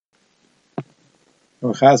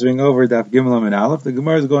We're chazering over Daf Gimel and Aleph. The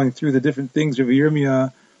Gemara is going through the different things Rabbi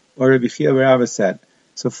Yirmiyah or Rabbi Chia bar Abba said.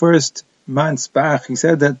 So first, Manspach, he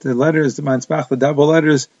said that the letters, the Manspach, the double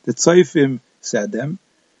letters, the Tzayfim said them.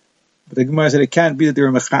 But the Gemara said it can't be that they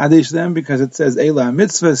were Mechadesh them because it says Eila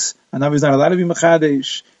Mitzvahs, and now he's not allowed to be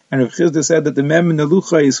Mechadesh. And Rav Chizda said that the Mem in the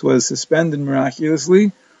Luchais was suspended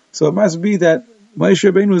miraculously. So it must be that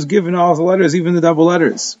Moshe Rabbeinu was given all the letters, even the double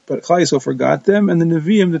letters, but Klal Yisrael forgot them, and the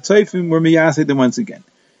Nevi'im, the Tzayfim, were miyaseh them once again.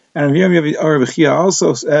 And Rabbi Chia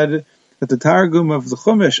also said that the Targum of the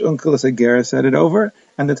Chumash, Unkelos Agera, said it over,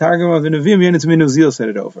 and the Targum of the Nevi'im, Yenis Min Uzil, said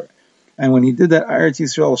it over. And when he did that, Eretz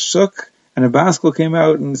Yisrael shook, and a Baskel came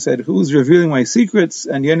out and said, "Who's revealing my secrets?"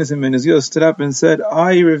 And Yenis Min Uzil stood up and said,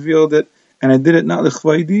 "I revealed it, and I did it not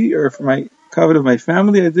l'chvaydi, or for my covet of my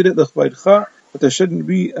family, I did it l'chvaydcha." But there shouldn't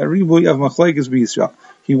be a ribuy of machlekes b'Yisrael.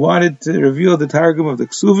 He wanted to reveal the Targum of the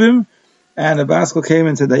Ksuvim, and the Baskel came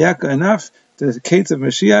and said, "Dayaka enough, the Kates of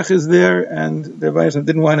Mashiach is there," and the Rebbe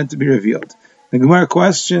didn't want it to be revealed. The Gemara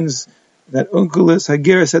questions that Unkelos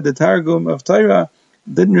Hagera said the Targum of Torah.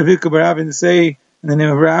 Didn't Rav Yirmiyah bar Abba say in the name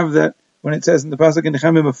of Rav that when it says in the pasuk in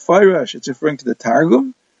Nechemim of Firash, it's referring to the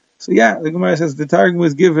Targum? So yeah, the Gemara says the Targum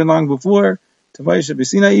was given long before, to Moshe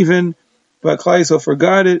B'Sinai even, but Klal Yisrael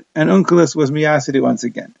forgot it, and Unkelos was miyaseh once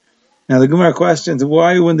again. Now the Gemara questions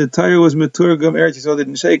why when the Torah was Meturgam, Eretz Yisrael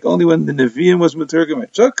didn't shake, only when the Nevi'im was Meturgam,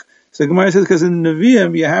 it shook. So the Gemara says because in the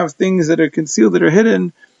Nevi'im you have things that are concealed, that are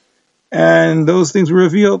hidden, and those things were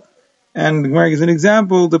revealed. And the Gemara gives an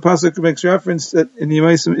example. The pasuk makes reference that in the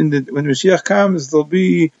Yemaisim, when Mashiach comes, there'll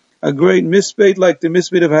be a great misbate like the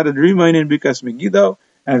misbate of Hadadrimain in Bikas Megillah.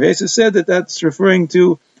 And Rav said that that's referring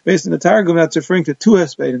to, based on the Targum, that's referring to two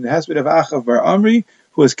Hesped, and the Hesped of Achav bar Amri,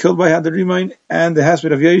 who was killed by Hadadrimain, and the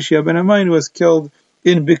Hesped of Yeshia ben Amain, who was killed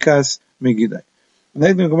in Bikas Megillah. And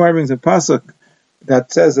then the Gemara brings a pasuk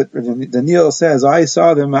that says that Daniel says, "I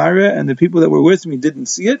saw the Mara, and the people that were with me didn't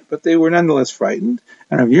see it, but they were nonetheless frightened."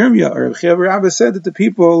 And Rav Yirmiyah or Rav Chia bar Abba said that the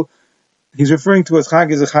people he's referring to as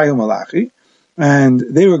Chag Zechayu Malachi, and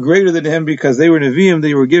they were greater than him because they were Nevi'im,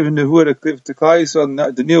 they were given Nevuah to Klal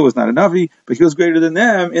Yisrael. Daniel was not a Navi, but he was greater than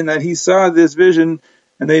them in that he saw this vision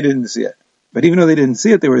and they didn't see it. But even though they didn't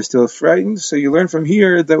see it, they were still frightened. So you learn from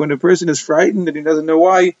here that when a person is frightened and he doesn't know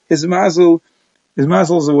why, his mazel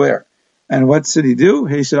is aware. And what should he do?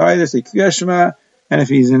 He should either say Kriyas Shema, and if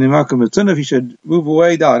he's in Imakum Mitzunaf, he should move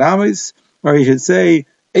away, Dalat Amis, or he should say,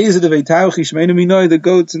 the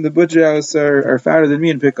goats in the butcher house are fatter than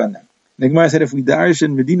me, and pick on them. The Gemara said if we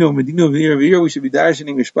darshan Medino v'ir, we should be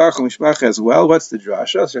darshaning Mishpacha as well. What's the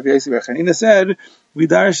drasha? So Rav Yossi bar Chanina said, we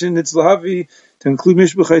darshan it's lahavi to include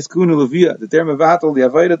Mishpacha Iskuna Levia, that they're mevatel the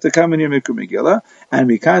Avaida to come in here Mikra Megillah, and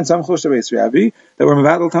Mikan Samchosh Beis Rabbi, that we're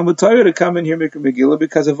mevatel Talmud Torah to come in here Mikra Megillah,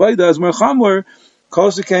 because Avaida is more chamor,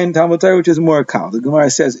 Koshikain Talmud Torah, which is more kal. The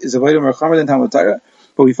Gemara says, is Avaida more chamor than Talmud Torah?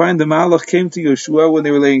 But we find the Malach came to Yeshua when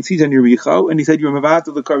they were laying siege on Yericho, and he said, you're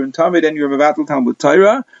mevatel the Karban Tamid, and you're mevatel Talmud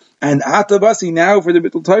Torah, and Atabasi now for the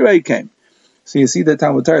Bittul Torah he came. So you see that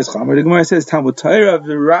Talmud Torah is chamor. The Gemara says Talmud Torah of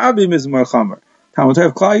the Rabbim is more chamor. Talmud Torah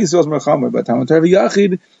of Klal Yisrael is more chamor, but Talmud Torah of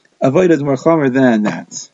Yachid, Avodah is more chamor than that.